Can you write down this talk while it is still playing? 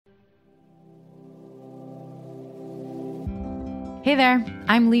Hey there,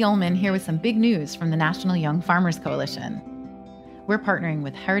 I'm Lee Ullman here with some big news from the National Young Farmers Coalition. We're partnering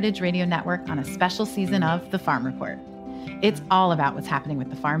with Heritage Radio Network on a special season of The Farm Report. It's all about what's happening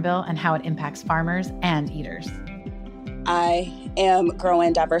with the Farm Bill and how it impacts farmers and eaters. I am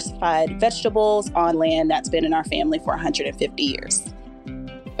growing diversified vegetables on land that's been in our family for 150 years.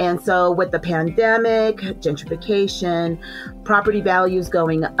 And so with the pandemic, gentrification, property values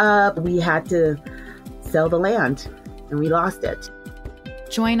going up, we had to sell the land and we lost it.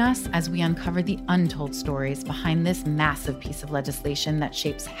 Join us as we uncover the untold stories behind this massive piece of legislation that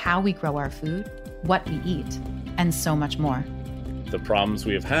shapes how we grow our food, what we eat, and so much more. The problems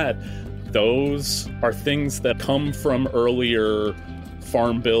we have had, those are things that come from earlier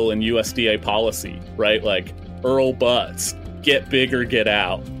Farm Bill and USDA policy, right? Like Earl Butts, get big or get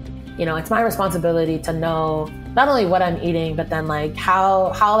out. You know, it's my responsibility to know not only what I'm eating, but then like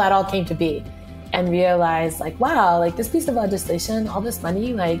how that all came to be. And realize like, wow, like this piece of legislation, all this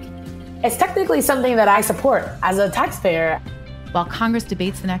money, like it's technically something that I support as a taxpayer. While Congress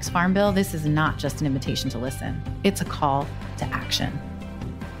debates the next Farm Bill, this is not just an invitation to listen. It's a call to action.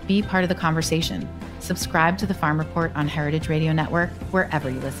 Be part of the conversation. Subscribe to the Farm Report on Heritage Radio Network, wherever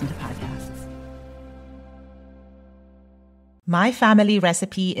you listen to podcasts. My Family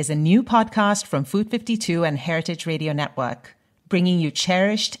Recipe is a new podcast from Food 52 and Heritage Radio Network, bringing you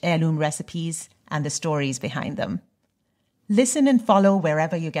cherished heirloom recipes and the stories behind them. Listen and follow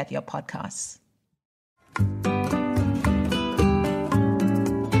wherever you get your podcasts.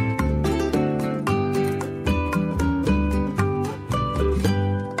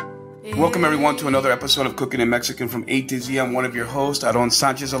 Welcome everyone to another episode of Cooking in Mexican from A to Z. I'm one of your hosts, Aarón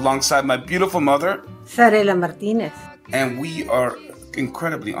Sanchez, alongside my beautiful mother, Sarela Martinez. And we are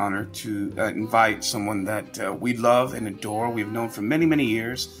incredibly honored to invite someone that we love and adore. We've known for many, many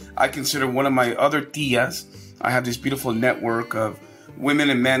years. I consider one of my other tias. I have this beautiful network of women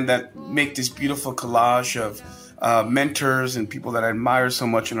and men that make this beautiful collage of mentors and people that I admire so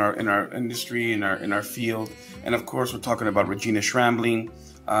much in our industry, in our field. And of course, we're talking about Regina Schrambling.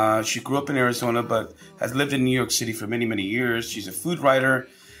 She grew up in Arizona, but has lived in New York City for many, many years. She's a food writer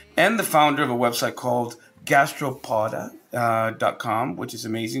and the founder of a website called Gastropoda.com, which is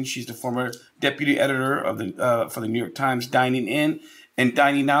amazing. She's the former deputy editor of the for the New York Times Dining In and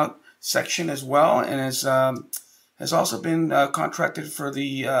Dining Out section as well, and has also been contracted for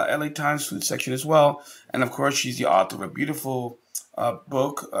the LA Times food section as well. And of course, she's the author of a beautiful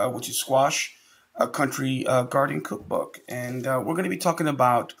book, which is Squash, a Country Garden Cookbook. And we're going to be talking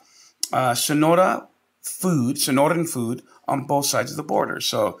about Sonoran food on both sides of the border.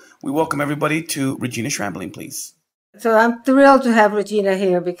 So we welcome everybody to Regina Schrambling, please. So I'm thrilled to have Regina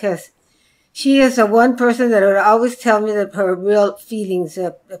here because she is the one person that would always tell me that her real feelings,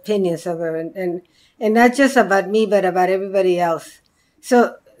 opinions of her, and not just about me, but about everybody else.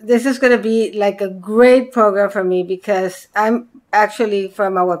 So this is going to be like a great program for me because I'm actually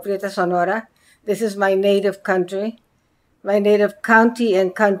from Agua Prieta, Sonora. This is my native country, my native county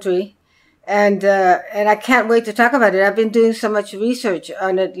and country. And I can't wait to talk about it. I've been doing so much research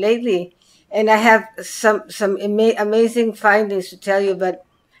on it lately, and I have some amazing findings to tell you. But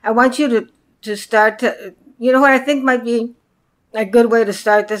I want you to start. You know what I think might be a good way to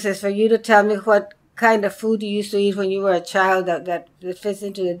start this is for you to tell me what kind of food you used to eat when you were a child that fits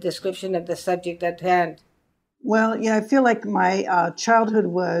into the description of the subject at hand. Well, yeah, I feel like my childhood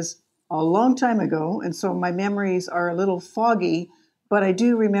was a long time ago, and so my memories are a little foggy. But I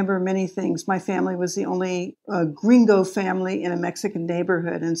do remember many things. My family was the only gringo family in a Mexican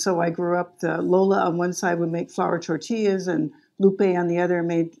neighborhood. And so I grew up, Lola on one side would make flour tortillas and Lupe on the other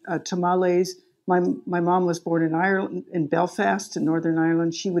made tamales. My mom was born in Ireland, in Belfast, in Northern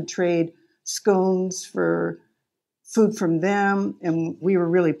Ireland. She would trade scones for food from them. And we were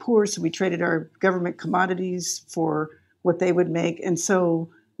really poor, so we traded our government commodities for what they would make. And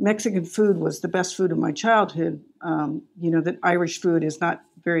so Mexican food was the best food of my childhood. That Irish food is not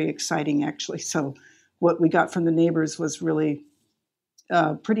very exciting, actually. So what we got from the neighbors was really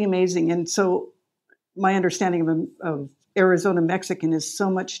pretty amazing. And so my understanding of Arizona Mexican is so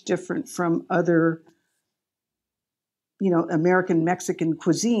much different from other, American Mexican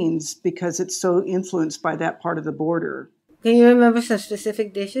cuisines because it's so influenced by that part of the border. Can you remember some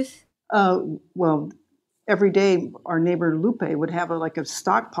specific dishes? Well, every day our neighbor Lupe would have a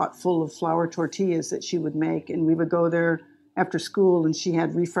stock pot full of flour tortillas that she would make, and we would go there after school, and she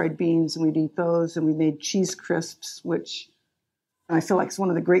had refried beans, and we'd eat those, and we made cheese crisps, which I feel like is one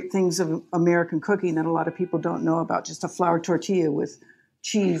of the great things of American cooking that a lot of people don't know about, just a flour tortilla with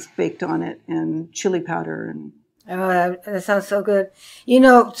cheese baked on it and chili powder. And oh, that sounds so good.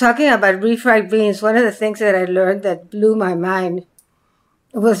 Talking about refried beans, one of the things that I learned that blew my mind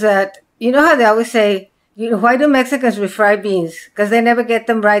was that, you know how they always say, why do Mexicans refry beans? Because they never get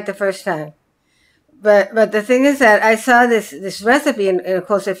them right the first time. But the thing is that I saw this recipe in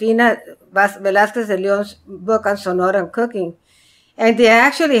Josefina Velázquez de Leon's book on Sonoran cooking. And they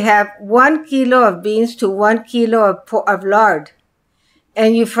actually have 1 kilo of beans to 1 kilo of lard.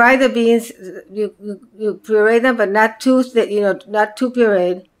 And you fry the beans, you puree them, but not too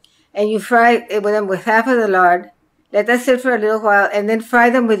pureed. And you fry it with them with half of the lard. Let that sit for a little while, and then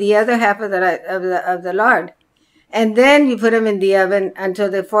fry them with the other half of the lard. And then you put them in the oven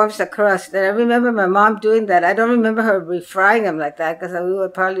until they forms a crust. And I remember my mom doing that. I don't remember her refrying them like that because we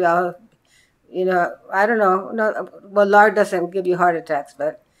would probably all, I don't know. No, well, lard doesn't give you heart attacks,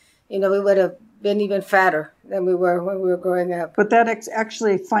 but, we would have been even fatter than we were when we were growing up. But that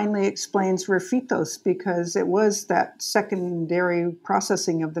actually finally explains refritos, because it was that secondary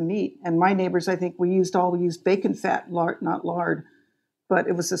processing of the meat. And my neighbors, I think we used bacon fat, lard, not lard, but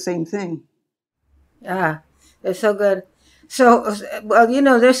it was the same thing. Ah. They're so good. So, well,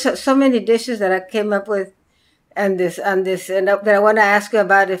 there's so many dishes that I came up with, and that I want to ask you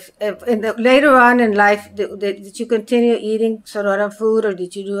about. If later on in life, did you continue eating Sonoran food, or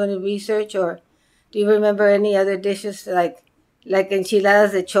did you do any research, or do you remember any other dishes like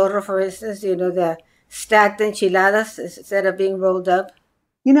enchiladas de chorro, for instance? The stacked enchiladas instead of being rolled up.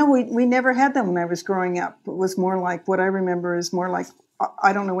 We never had them when I was growing up. It was more like, what I remember is more like,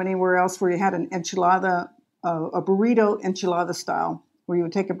 I don't know anywhere else where you had an enchilada. A burrito enchilada style, where you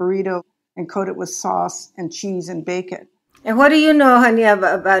would take a burrito and coat it with sauce and cheese and bake it. And what do you know, honey,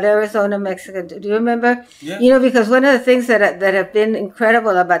 about Arizona, Mexico? Do you remember? Yeah. Because one of the things that have been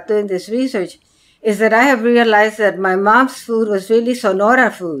incredible about doing this research is that I have realized that my mom's food was really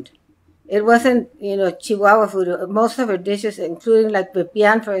Sonora food. It wasn't, Chihuahua food. Most of her dishes, including like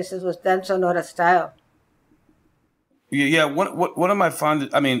pipián, for instance, was done Sonora style. Yeah. One of my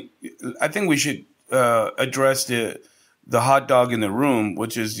fond. I think we should address the hot dog in the room,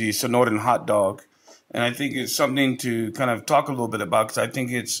 which is the Sonoran hot dog. And I think it's something to kind of talk a little bit about, because I think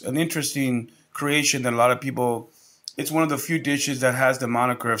it's an interesting creation that a lot of people, it's one of the few dishes that has the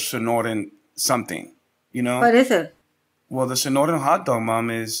moniker of Sonoran something, What is it? Well, the Sonoran hot dog, Mom,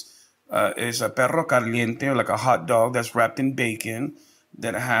 is a perro caliente, or like a hot dog that's wrapped in bacon,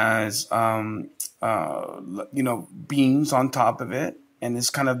 that has, beans on top of it. And it's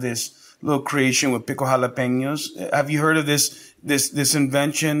kind of this little creation with pico jalapenos. Have you heard of this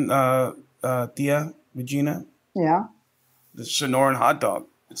invention, Tia Regina? Yeah. The Sonoran hot dog.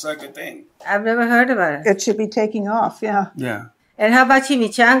 It's like a thing. I've never heard about it. It should be taking off, yeah. Yeah. And how about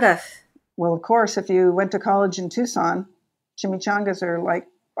chimichangas? Well, of course, if you went to college in Tucson, chimichangas are like,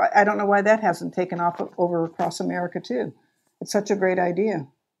 I don't know why that hasn't taken off over across America, too. It's such a great idea.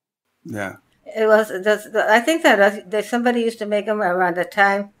 Yeah. It was. I think that somebody used to make them around the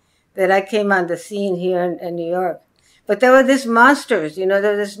time that I came on the scene here in New York. But there were these monsters, there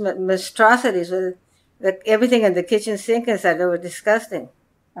were these monstrosities with everything in the kitchen sink inside. They were disgusting.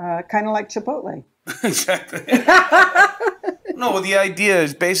 Kind of like Chipotle. Exactly. No, well, the idea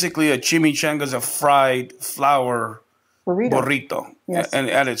is basically a chimichanga is a fried flour burrito. Yes. And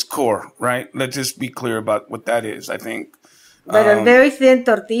at its core, right? Let's just be clear about what that is, I think. But on very thin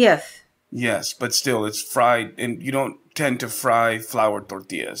tortillas. Yes, but still, it's fried, and you don't tend to fry flour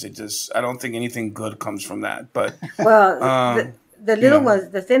tortillas. I don't think anything good comes from that. But well, the little ones,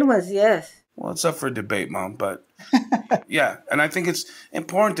 the thin ones, yes. Well, it's up for debate, Mom. But yeah, and I think it's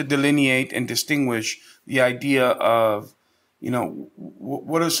important to delineate and distinguish the idea of,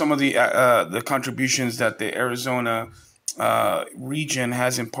 what are some of the contributions that the Arizona region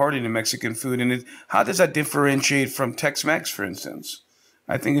has imparted in Mexican food, and how does that differentiate from Tex-Mex, for instance?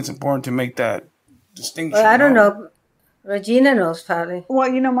 I think it's important to make that distinction. Well, I don't know. Regina knows probably. Well,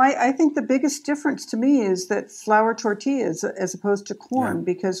 I think the biggest difference to me is that flour tortillas as opposed to corn,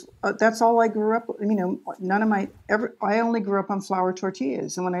 because that's all I grew up. I only grew up on flour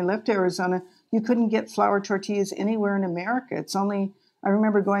tortillas, and when I left Arizona, you couldn't get flour tortillas anywhere in America. It's only, I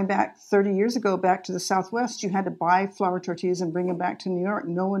remember going back 30 years ago, back to the Southwest, you had to buy flour tortillas and bring them back to New York.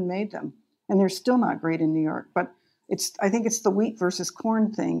 No one made them, and they're still not great in New York. But I think it's the wheat versus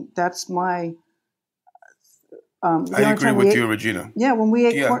corn thing. That's my. I agree with you, Regina. Yeah, when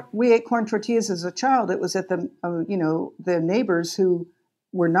we ate corn tortillas as a child, it was at the the neighbors who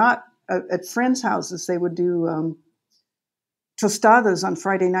were not at friends' houses. They would do tostadas on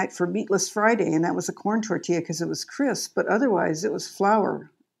Friday night for Meatless Friday, and that was a corn tortilla because it was crisp. But otherwise, it was flour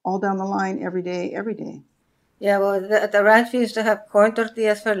all down the line every day, every day. Yeah, well, the ranch we used to have corn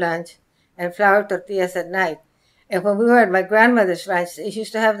tortillas for lunch and flour tortillas at night. And when we were at my grandmother's ranch, she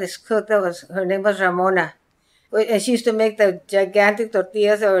used to have this cook her name was Ramona. And she used to make the gigantic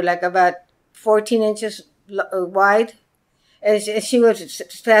tortillas that were like about 14 inches wide. And she would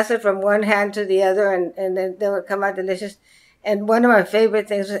pass it from one hand to the other, and then they would come out delicious. And one of my favorite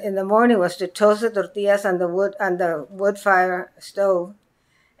things in the morning was to toast the tortillas on the wood fire stove,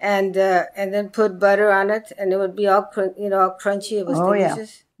 and then put butter on it, and it would be all all crunchy. It was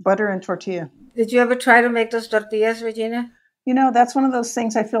delicious. Yeah, butter and tortilla. Did you ever try to make those tortillas, Regina? That's one of those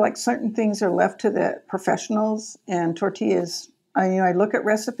things. I feel like certain things are left to the professionals, and tortillas. I look at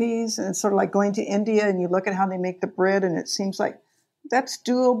recipes, and it's sort of like going to India, and you look at how they make the bread, and it seems like that's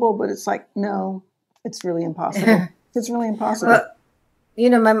doable, but it's like, no, it's really impossible. It's really impossible.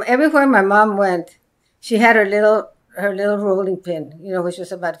 Well, everywhere my mom went, she had her little rolling pin, which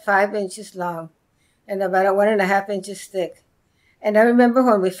was about 5 inches long and about 1.5 inches thick. And I remember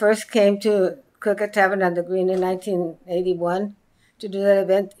when we first came to Cook at Tavern on the Green in 1981 to do that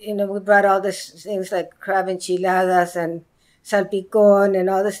event, we brought all these things like crab enchiladas and salpicón and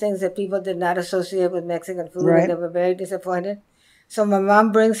all these things that people did not associate with Mexican food. Right. And they were very disappointed. So my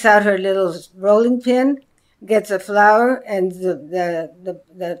mom brings out her little rolling pin, gets a flour and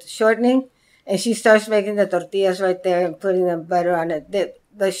the shortening, and she starts making the tortillas right there and putting the butter on it.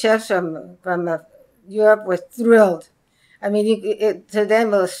 The chefs from Europe were thrilled. I mean, to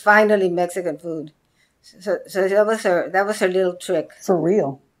them it was finally Mexican food. So that was her little trick. For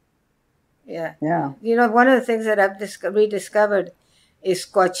real. Yeah. Yeah. One of the things that I've rediscovered is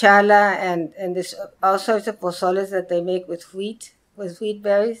guachala and this all sorts of pozoles that they make with wheat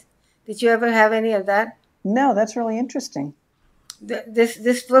berries. Did you ever have any of that? No, that's really interesting.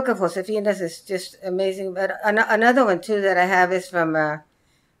 This book of Josefina's is just amazing. But another one too that I have is from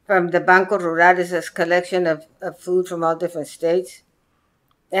the Banco Rural. It's a collection of food from all different states,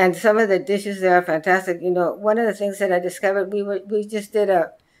 and some of the dishes there are fantastic. One of the things that I discovered, we just did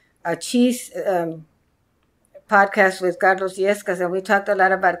a cheese podcast with Carlos Yescas, and we talked a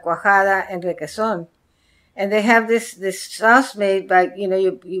lot about cuajada and requesón. And they have this sauce made by,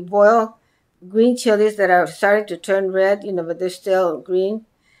 you boil green chilies that are starting to turn red, but they're still green.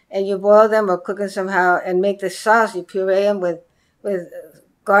 And you boil them or cook them somehow and make the sauce. You puree them with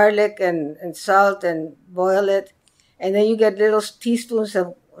garlic and salt and boil it. And then you get little teaspoons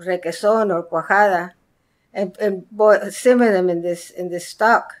of requesón or cuajada and simmer them in this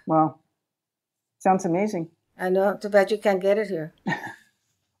stock. Wow. Sounds amazing. I know. Too bad you can't get it here.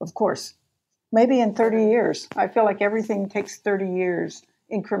 Of course. Maybe in 30 years. I feel like everything takes 30 years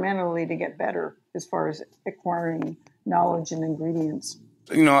incrementally to get better as far as acquiring knowledge and ingredients.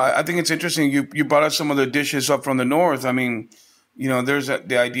 I think it's interesting. You brought up some of the dishes up from the north. I mean, there's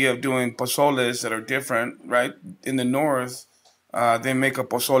the idea of doing pozoles that are different, right? In the north, they make a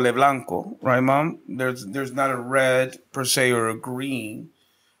pozole blanco, right, Mom? There's not a red per se or a green.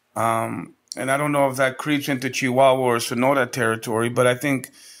 And I don't know if that creeps into Chihuahua or Sonora territory, but I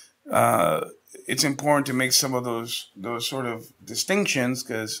think it's important to make some of those sort of distinctions,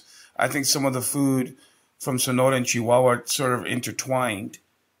 because I think some of the food from Sonora and Chihuahua are sort of intertwined.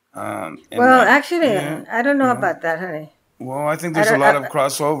 Actually, I don't know about that, honey. Well, I think there's a lot of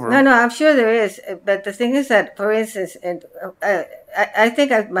crossover. No, I'm sure there is. But the thing is that, for instance, and I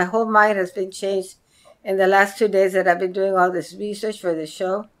think my whole mind has been changed in the last 2 days that I've been doing all this research for this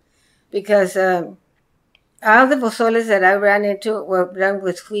show, because all the pozoles that I ran into were done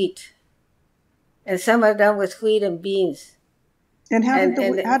with wheat. And some are done with wheat and beans. And how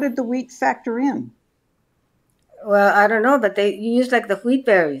did the wheat factor in? Well, I don't know, but you use like the wheat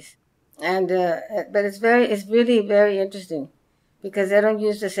berries, and but it's really very interesting because they don't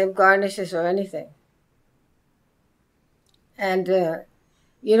use the same garnishes or anything. And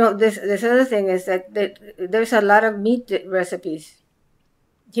this other thing is that there's a lot of meat recipes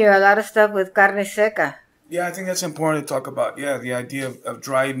here, a lot of stuff with carne seca. Yeah, I think that's important to talk about. Yeah, the idea of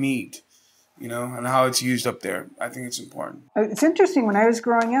dry meat, and how it's used up there. I think it's important. It's interesting. When I was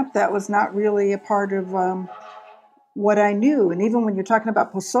growing up, that was not really a part of what I knew. And even when you're talking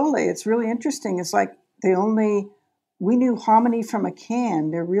about pozole, it's really interesting. It's like we knew hominy from a can.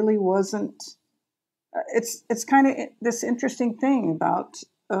 There really wasn't. It's kind of this interesting thing about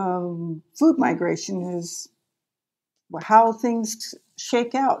food migration is how things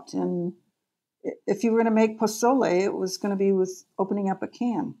shake out. And if you were going to make pozole, it was going to be with opening up a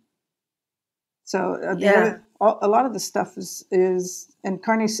can. So a lot of the stuff is and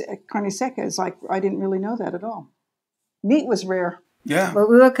carne seca is like, I didn't really know that at all. Meat was rare. Yeah. But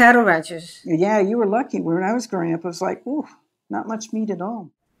we were cattle ranchers. Yeah, you were lucky. When I was growing up, it was like, ooh, not much meat at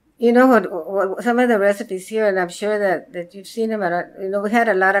all. You know what some of the recipes here, and I'm sure that you've seen them, we had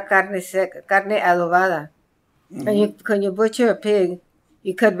a lot of carne adobada. Mm-hmm. And when you butcher a pig,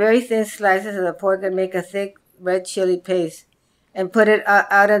 you cut very thin slices of the pork and make a thick red chili paste and put it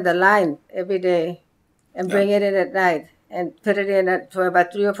out on the line every day and bring it in at night and put it in for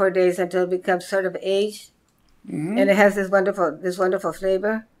about 3 or 4 days until it becomes sort of aged. Mm-hmm. And it has this wonderful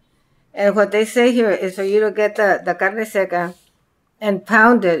flavor. And what they say here is for you to get the carne seca and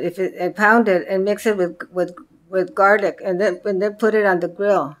pound it, and mix it with garlic and then put it on the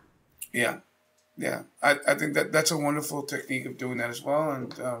grill. Yeah. I think that's a wonderful technique of doing that as well.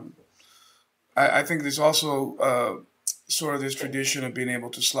 And I think there's also sort of this tradition of being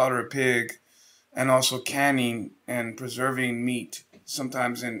able to slaughter a pig and also canning and preserving meat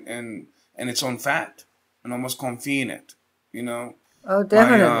sometimes in its own fat and almost confine it, you know. Oh,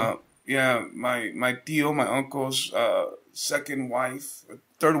 definitely. My tío, my uncle's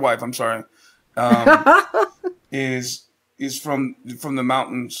third wife, I'm sorry, is from the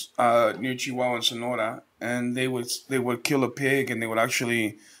mountains near Chihuahua and Sonora, and they would kill a pig and they would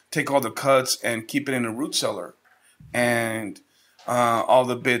actually take all the cuts and keep it in a root cellar, and all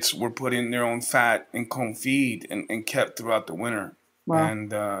the bits were put in their own fat and confit and kept throughout the winter. Wow.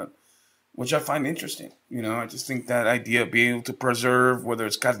 And which I find interesting. You know, I just think that idea of being able to preserve, whether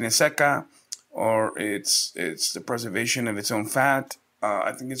it's carne seca or it's the preservation of its own fat,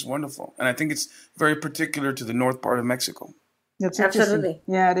 I think it's wonderful. And I think it's very particular to the north part of Mexico. That's absolutely.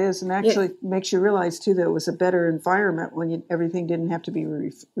 Yeah, it is. And actually makes you realize, too, that it was a better environment when everything didn't have to be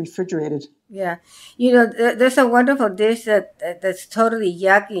refrigerated. Yeah. You know, there's a wonderful dish that's totally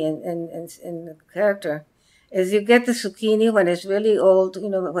yucky in character. Is you get the zucchini when it's really old,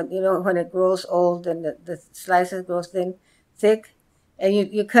 when it grows old and the slices grow thick, and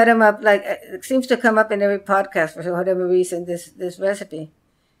you cut them up like it seems to come up in every podcast for whatever reason. This recipe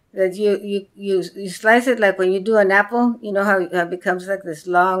that you slice it like when you do an apple, you know how it becomes like this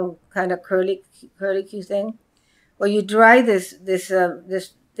long kind of curly thing. Well, you dry this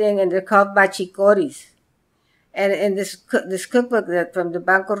thing, and they're called machicoris, and in this cookbook that from the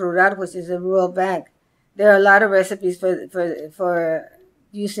Banco Rural, which is a rural bank. There are a lot of recipes for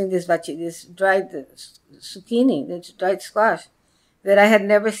using this dried zucchini, this dried squash, that I had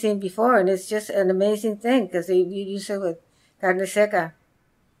never seen before, and it's just an amazing thing because you use it with carne seca.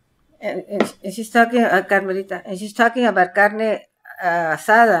 And she's talking Carmelita, and she's talking about carne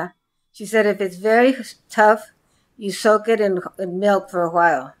asada. She said if it's very tough, you soak it in milk for a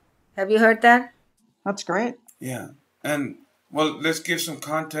while. Have you heard that? That's great. Yeah, and. Well, let's give some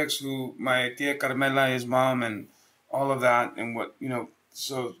context to my tia Carmela, his mom, and all of that, and what,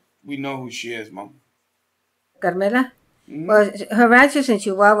 so we know who she is, Mom. Carmela? Mm-hmm. Well, her ranch is in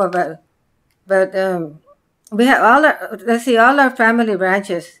Chihuahua, but we have all our family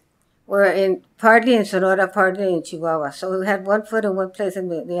ranches were partly in Sonora, partly in Chihuahua. So we had one foot in one place and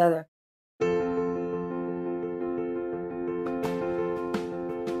the other.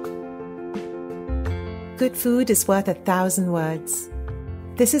 Good food is worth 1,000 words.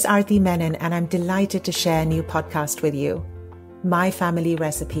 This is Aarti Menon, and I'm delighted to share a new podcast with you, My Family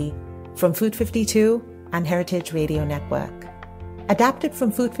Recipe, from Food 52 and Heritage Radio Network. Adapted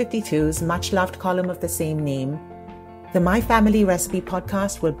from Food 52's much-loved column of the same name, the My Family Recipe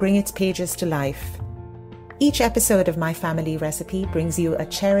podcast will bring its pages to life. Each episode of My Family Recipe brings you a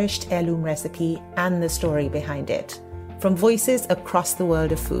cherished heirloom recipe and the story behind it, from voices across the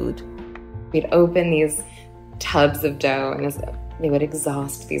world of food. We'd open these tubs of dough and they would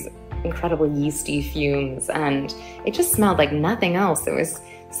exhaust these incredible yeasty fumes, and it just smelled like nothing else. It was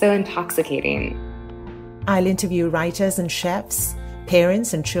so intoxicating. I'll interview writers and chefs,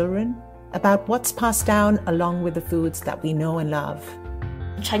 parents and children about what's passed down along with the foods that we know and love.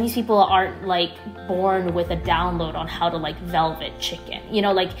 Chinese people aren't born with a download on how to velvet chicken.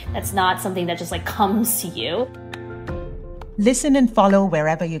 That's not something that just comes to you. Listen and follow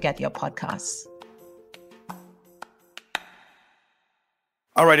wherever you get your podcasts.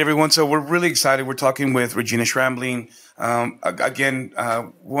 All right, everyone. So we're really excited. We're talking with Regina Schrambling. Again,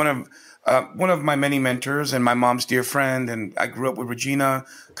 one of my many mentors and my mom's dear friend. And I grew up with Regina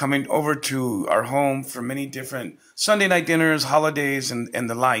coming over to our home for many different Sunday night dinners, holidays, and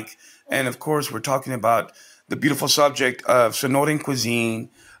the like. And of course, we're talking about the beautiful subject of Sonoran cuisine,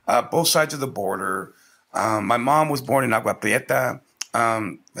 both sides of the border. My mom was born in Agua Prieta,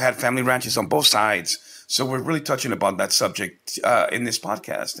 had family ranches on both sides. So we're really touching upon that subject in this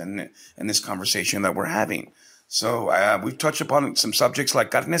podcast and in this conversation that we're having. So we've touched upon some subjects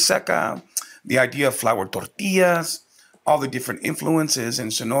like carne seca, the idea of flour tortillas, all the different influences in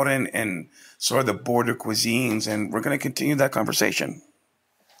Sonoran and sort of the border cuisines. And we're going to continue that conversation.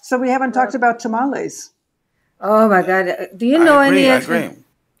 So we haven't talked about tamales. Oh, my God. Do you know any expert?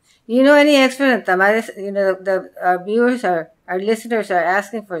 You know any expert on tamales? Our viewers, our listeners are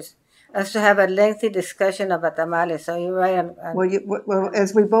asking for us to have a lengthy discussion about tamales. So you're right. Well,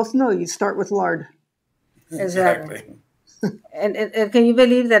 as we both know, you start with lard. Exactly. And can you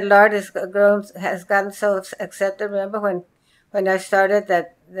believe that lard has gotten so accepted? Remember when I started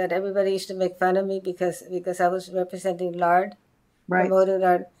that everybody used to make fun of me because I was representing lard, right? Promoting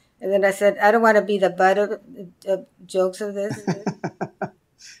lard. And then I said, I don't want to be the butt of jokes of this.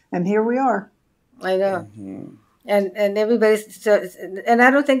 And here we are. I know. Mm-hmm. And everybody's, and I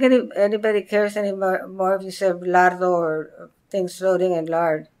don't think anybody cares anymore if you serve lardo or things floating in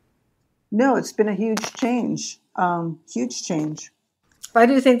lard. No, it's been a huge change. Huge change. Why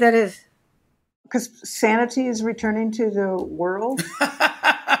do you think that is? Because sanity is returning to the world.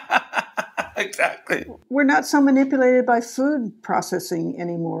 Exactly. We're not so manipulated by food processing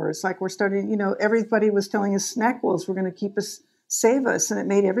anymore. It's like we're starting, everybody was telling us snack wars were going to save us, and it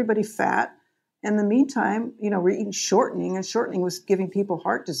made everybody fat. In the meantime, we're eating shortening, and shortening was giving people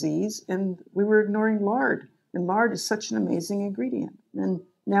heart disease, and we were ignoring lard. And lard is such an amazing ingredient. And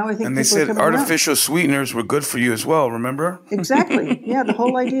now I think and they said artificial sweeteners were good for you as well, remember? Exactly. Yeah, the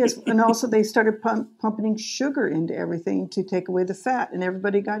whole idea is, and also they started pumping sugar into everything to take away the fat, and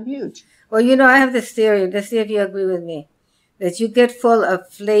everybody got huge. Well, I have this theory. Let's see if you agree with me. That you get full of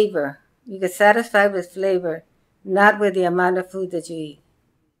flavor. You get satisfied with flavor, not with the amount of food that you eat.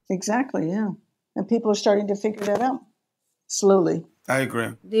 Exactly, yeah. And people are starting to figure that out slowly. I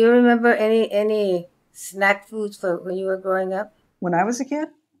agree. Do you remember any snack foods for when you were growing up? When I was a kid,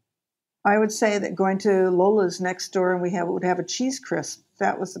 I would say that going to Lola's next door and would have a cheese crisp.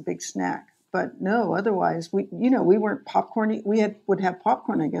 That was a big snack. But no, otherwise, we weren't popcorn. We would have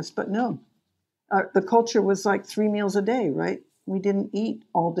popcorn, I guess, but no. The culture was like 3 meals a day, right? We didn't eat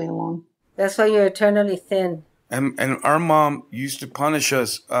all day long. That's why you're eternally thin. And our mom used to punish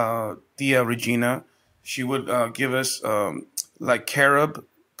us, Tia Regina. She would give us like carob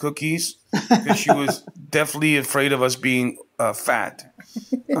cookies because she was definitely afraid of us being fat.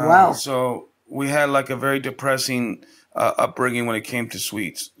 Wow. So we had like a very depressing upbringing when it came to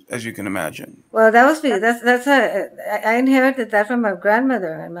sweets, as you can imagine. Well, I inherited that from my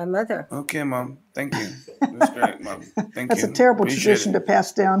grandmother and my mother. Okay, Mom. Thank you. That's great, Mom. Thank That's you. a terrible Appreciate tradition it. to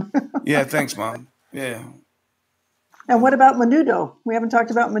pass down. Yeah, thanks, Mom. Yeah. And what about menudo? We haven't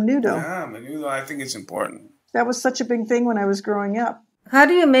talked about menudo. Yeah, menudo, I think it's important. That was such a big thing when I was growing up. How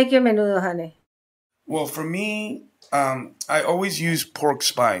do you make your menudo, honey? Well, for me, I always use pork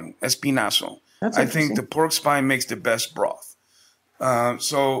spine, espinazo. I think the pork spine makes the best broth.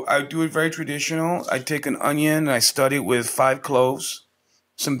 So I do it very traditional. I take an onion and I stud it with 5 cloves,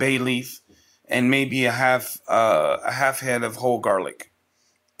 some bay leaf, and maybe a half head of whole garlic,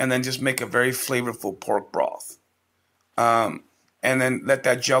 and then just make a very flavorful pork broth. And then let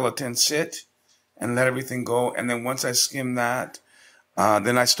that gelatin sit and let everything go. And then once I skim that,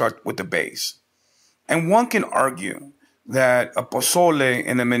 then I start with the base. And one can argue that a pozole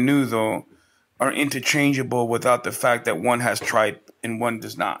and a menudo are interchangeable without the fact that one has tripe and one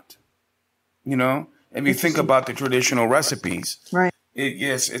does not. If you think about the traditional recipes, right?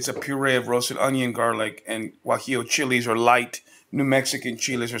 Yes, it's a puree of roasted onion, garlic, and guajillo chilies or light New Mexican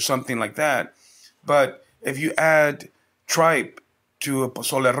chilies or something like that. But if you add tripe to a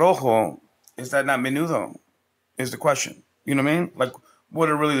pozole rojo, is that not menudo? Is the question. You know what I mean? Like, what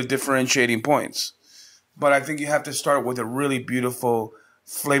are really the differentiating points? But I think you have to start with a really beautiful,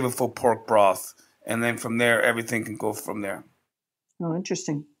 flavorful pork broth, and then from there, everything can go from there. Oh,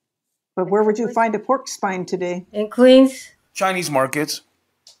 interesting. But where would you find a pork spine today? In Queens. Chinese markets.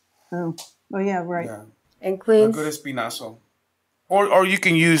 Oh yeah, right. Yeah. In Queens. A good espinazo. Or you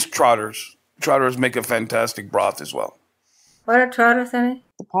can use trotters. Trotters make a fantastic broth as well. What are trotters, honey?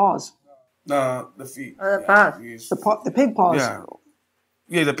 The paws. The feet. Oh, the paws. The pig paws.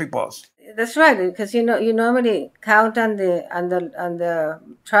 Yeah, the pig paws. That's right, because you normally count on the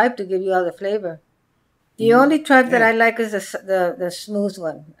tripe to give you all the flavor. The only tripe that I like is the smooth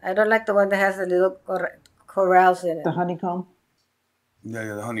one. I don't like the one that has the little corals in it. The honeycomb.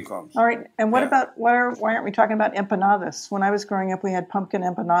 Yeah, the honeycombs. All right, and what about why aren't we talking about empanadas? When I was growing up, we had pumpkin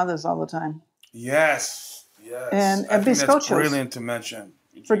empanadas all the time. Yes. And I think bizcochos. That's brilliant to mention.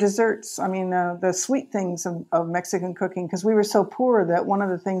 For desserts, I mean, the sweet things of Mexican cooking, because we were so poor that one of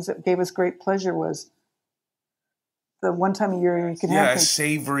the things that gave us great pleasure was the one time a year you can have a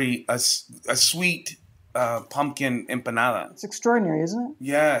savory, a sweet pumpkin empanada. It's extraordinary, isn't it?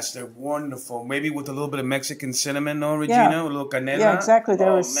 Yes, they're wonderful. Maybe with a little bit of Mexican cinnamon, no, Regina? A little canela? Yeah, exactly. They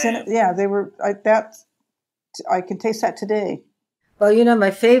were I can taste that today. Well,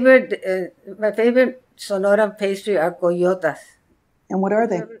 my favorite Sonoran pastry are coyotas. And what are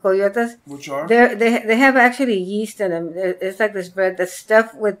they? Coyotas. Which are? They have actually yeast in them. It's like this bread that's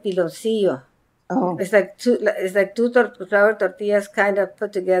stuffed with piloncillo. Oh. It's like two flour tortillas kind of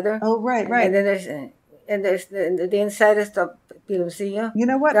put together. Oh, right. And then there's the inside is the piloncillo. You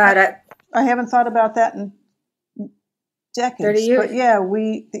know what? God, I haven't thought about that in decades. 30 years. But yeah,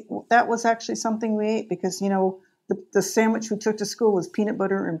 that was actually something we ate because, the sandwich we took to school was peanut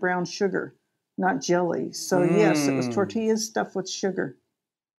butter and brown sugar, not jelly. So yes, it was tortillas stuffed with sugar.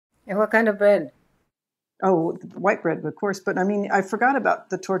 And what kind of bread? Oh, white bread, of course. But I mean, I forgot about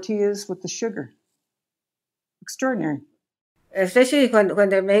the tortillas with the sugar. Extraordinary. Especially when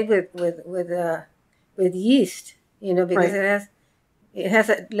they're made with yeast, because right.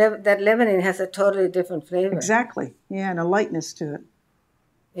 that leavening has a totally different flavor. Exactly. Yeah, and a lightness to it.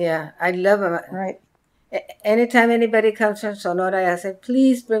 Yeah, I love them. Right. Anytime anybody comes from Sonora, I say,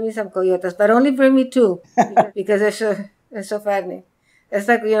 please bring me some coyotas, but only bring me 2 because they're so fattening. It's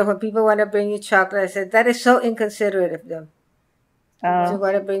like, when people want to bring you chocolate, I said, that is so inconsiderate of them. You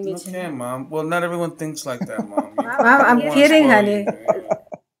want to bring me Okay, Mom. Well, not everyone thinks like that, Mom. Mom, I'm kidding, honey.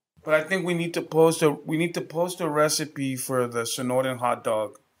 But I think we need to post a recipe for the Sonoran hot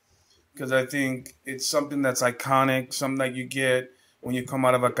dog, because I think it's something that's iconic, something that you get when you come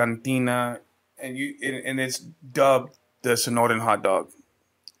out of a cantina, and it's dubbed the Sonoran hot dog.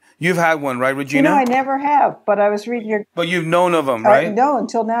 You've had one, right, Regina? I never have, but I was reading your... But you've known of them, right? No,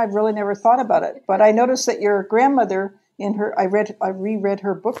 until now I've really never thought about it. But I noticed that your grandmother, I reread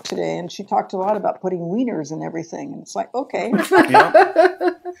her book today, and she talked a lot about putting wieners and everything. And it's like, okay.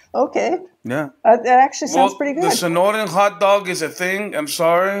 Yeah. Okay. Yeah. That actually sounds pretty good. The Sonoran hot dog is a thing. I'm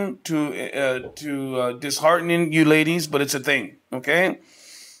sorry to dishearten you ladies, but it's a thing, okay?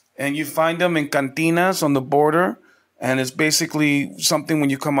 And you find them in cantinas on the border. And it's basically something when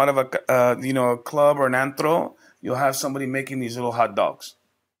you come out of a club or an antro, you'll have somebody making these little hot dogs.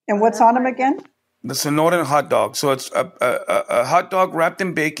 And what's on them again? The Sonoran hot dog. So it's a hot dog wrapped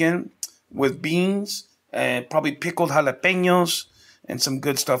in bacon with beans and probably pickled jalapenos and some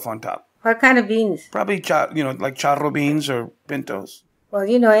good stuff on top. What kind of beans? Probably like charro beans or pintos. Well,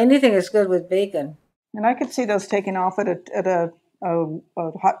 anything is good with bacon. And I could see those taking off at a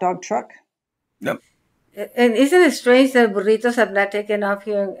hot dog truck. Yep. And isn't it strange that burritos have not taken off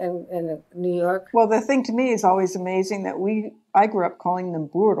here in New York? Well, the thing to me is always amazing that I grew up calling them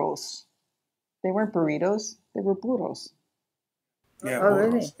burros. They weren't burritos; they were burros. Yeah,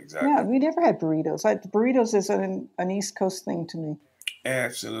 burros, really? Exactly. Yeah, we never had burritos. Burritos is an East Coast thing to me.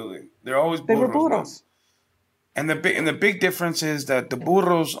 Absolutely, they were burros. And the big difference is that the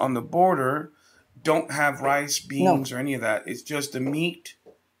burros on the border don't have rice, beans, or any of that. It's just the meat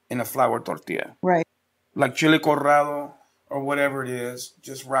in a flour tortilla. Right. Like chile corrado or whatever it is,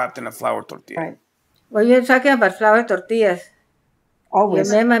 just wrapped in a flour tortilla. Right. Well, you're talking about flour tortillas.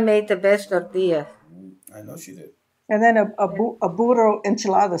 Always. Your mama made the best tortillas. I know she did. And then a burro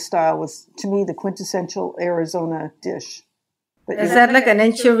enchilada style was, to me, the quintessential Arizona dish. Is that like an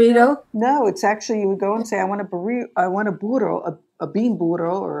enchilada? No, it's actually, you would go and say, I want a burro, a bean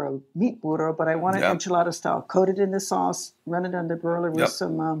burro or a meat burro, but I want an enchilada style, coated in the sauce, run it on the broiler with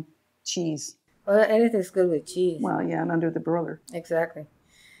some cheese. Well, anything's good with cheese. Well, yeah, and under the broiler. Exactly.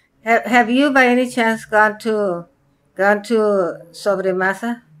 Have you, by any chance, gone to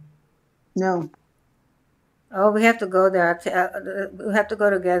Sobremasa? No. Oh, we have to go there. We have to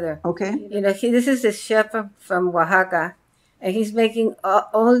go together. Okay. This is the chef from Oaxaca, and he's making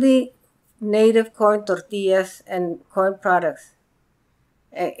only native corn tortillas and corn products.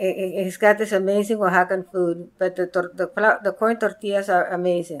 He's got this amazing Oaxacan food, but the corn tortillas are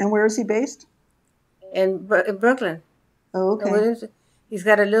amazing. And where is he based? In Brooklyn. Oh, okay. He's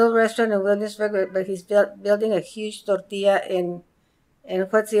got a little restaurant in Williamsburg, but he's building a huge tortilla in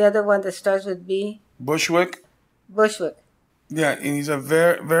what's the other one that starts with B? Bushwick. Yeah, and he's a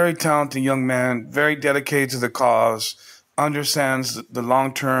very, very talented young man, very dedicated to the cause, understands the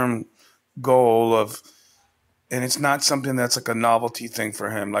long-term goal of, and it's not something that's like a novelty thing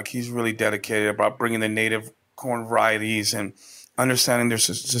for him. Like, he's really dedicated about bringing the native corn varieties and understanding their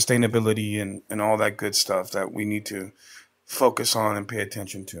sustainability and all that good stuff that we need to focus on and pay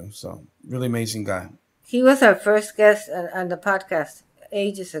attention to. So, really amazing guy. He was our first guest on the podcast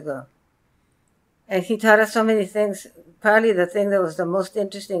ages ago. And he taught us so many things. Probably the thing that was the most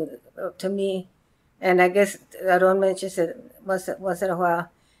interesting to me, and I guess Aaron mentions it once in a while,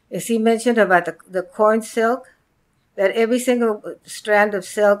 is he mentioned about the corn silk, that every single strand of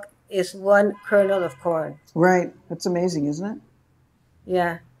silk is one kernel of corn. Right. That's amazing, isn't it?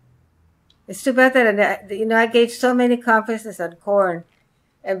 Yeah. It's too bad that, I gave so many conferences on corn,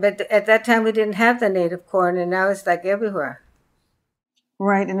 but at that time we didn't have the native corn, and now it's like everywhere.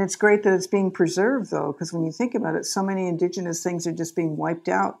 Right, and it's great that it's being preserved, though, because when you think about it, so many indigenous things are just being wiped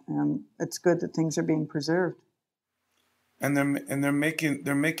out, and it's good that things are being preserved. And they're making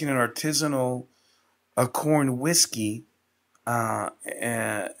an artisanal corn whiskey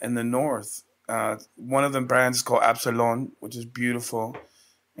in the north. One of the brands is called Absalon, which is beautiful.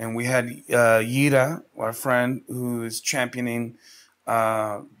 And we had Yira, our friend, who is championing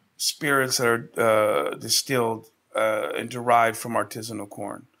spirits that are distilled and derived from artisanal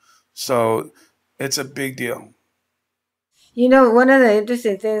corn. So it's a big deal. You know, one of the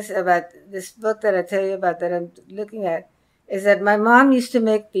interesting things about this book that I tell you about that I'm looking at is that my mom used to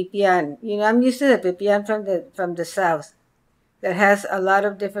make pipián. You know, I'm used to the pipián from the south that has a lot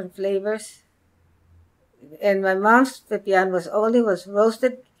of different flavors. And my mom's pipián was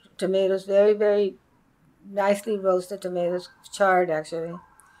roasted tomatoes, very, very nicely roasted tomatoes, charred actually,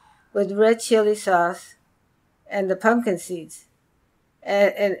 with red chili sauce and the pumpkin seeds.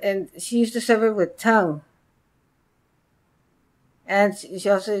 And she used to serve it with tongue. And she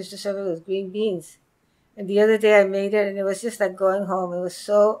also used to serve it with green beans. And the other day I made it, and it was just like going home. It was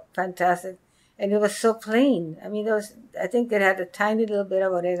so fantastic. And it was so plain. I mean, I think it had a tiny little bit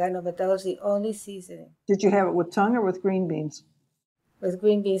of oregano, but that was the only seasoning. Did you have it with tongue or with green beans? With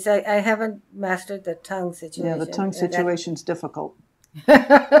green beans. I haven't mastered the tongue situation. Yeah, the tongue situation's difficult.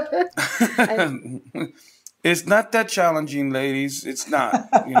 It's not that challenging, ladies. It's not,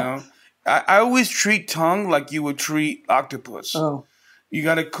 you know. I always treat tongue like you would treat octopus. Oh. You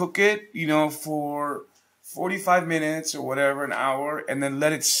got to cook it, you know, for 45 minutes or whatever, an hour, and then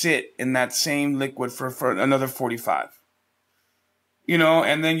let it sit in that same liquid for another 45. You know,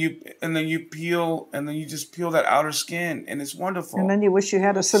 and then you peel, and then you just peel that outer skin, and it's wonderful. And then you wish you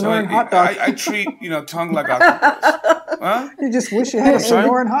had a Sonoran hot dog. I treat, you know, tongue like octopus. Huh? You just wish you had a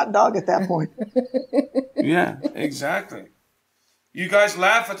Sonoran hot dog at that point. Yeah, exactly. You guys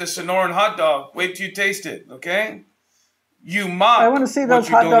laugh at the Sonoran hot dog. Wait till you taste it, okay? You mock. I want to see those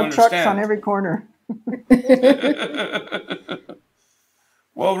hot dog trucks on every corner.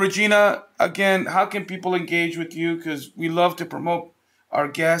 Well, Regina, again, how can people engage with you? Because we love to promote our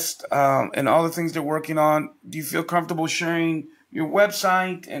guests and all the things they're working on. Do you feel comfortable sharing your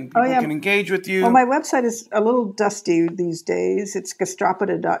website and people can engage with you? Well, my website is a little dusty these days. It's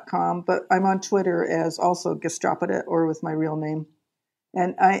gastropoda.com, but I'm on Twitter as also gastropoda or with my real name.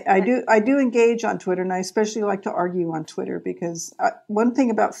 And I do engage on Twitter, and I especially like to argue on Twitter because one thing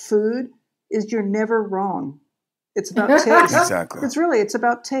about food is you're never wrong. It's about taste. Exactly. It's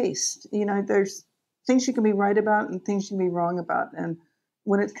about taste. You know, there's things you can be right about and things you can be wrong about. And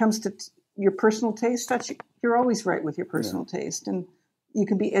when it comes to your personal taste, you're always right with your personal taste. And you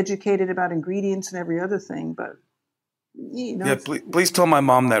can be educated about ingredients and every other thing, but you know. Yeah, please tell my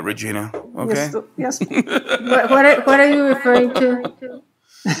mom that, Regina. Okay. Yes. What are you referring to?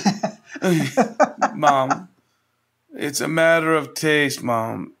 Mom, it's a matter of taste,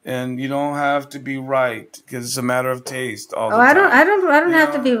 Mom, and you don't have to be right because it's a matter of taste. All the time. I don't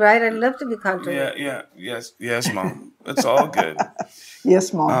have to be right. I'd love to be contrary. Yes, Mom. It's all good.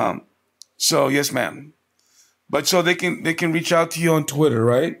 Yes, Mom. So yes, ma'am. But so they can reach out to you on Twitter,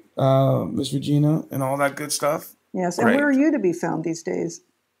 right, Miss Regina, and all that good stuff. Yes, and where are you to be found these days?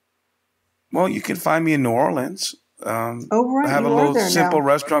 Well, you can find me in New Orleans. Right. I have a little simple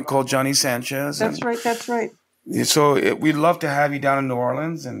restaurant called Johnny Sanchez. That's right. So we'd love to have you down in New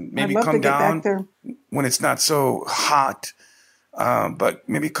Orleans and maybe come down when it's not so hot. But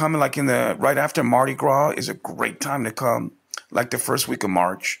maybe come like right after Mardi Gras is a great time to come, like the first week of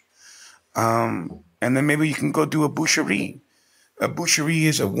March. And then maybe you can go do a boucherie. A boucherie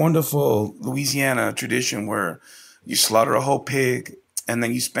is a wonderful Louisiana tradition where you slaughter a whole pig and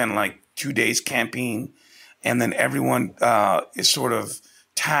then you spend like 2 days camping, and then everyone is sort of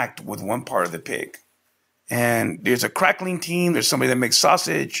tacked with one part of the pig. And there's a crackling team. There's somebody that makes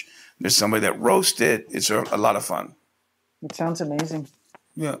sausage. There's somebody that roasts it. It's a lot of fun. It sounds amazing.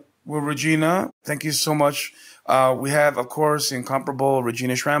 Yeah. Well, Regina, thank you so much. We have, of course, incomparable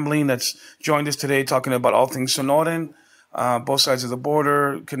Regina Schramling that's joined us today talking about all things Sonoran, both sides of the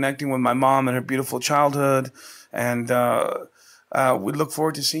border, connecting with my mom and her beautiful childhood. And we look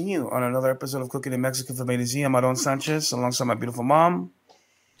forward to seeing you on another episode of Cooking in Mexico from A to Z. I'm Aarón Sánchez alongside my beautiful mom,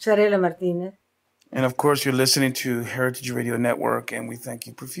 Sarela Martinez. And of course, you're listening to Heritage Radio Network, and we thank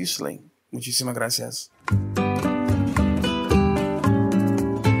you profusely. Muchísimas gracias.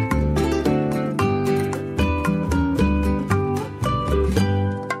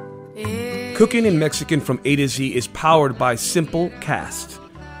 Cooking in Mexican from A to Z is powered by Simple Cast.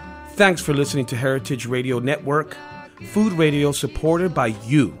 Thanks for listening to Heritage Radio Network, food radio supported by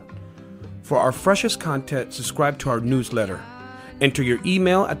you. For our freshest content, subscribe to our newsletter. Enter your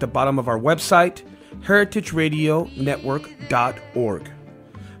email at the bottom of our website, heritageradionetwork.org.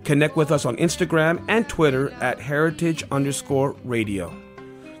 Connect with us on Instagram and Twitter at heritage_radio.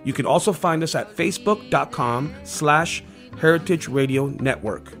 You can also find us at facebook.com/Heritage Radio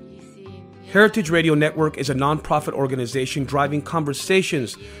Network. Heritage Radio Network is a nonprofit organization driving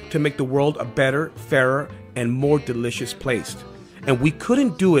conversations to make the world a better, fairer, and more delicious place. And we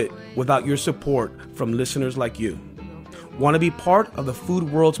couldn't do it without your support from listeners like you. Want to be part of the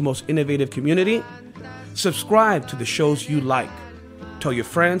food world's most innovative community? Subscribe to the shows you like. Tell your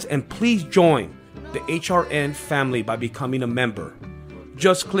friends, and please join the HRN family by becoming a member.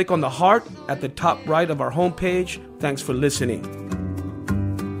 Just click on the heart at the top right of our homepage. Thanks for listening.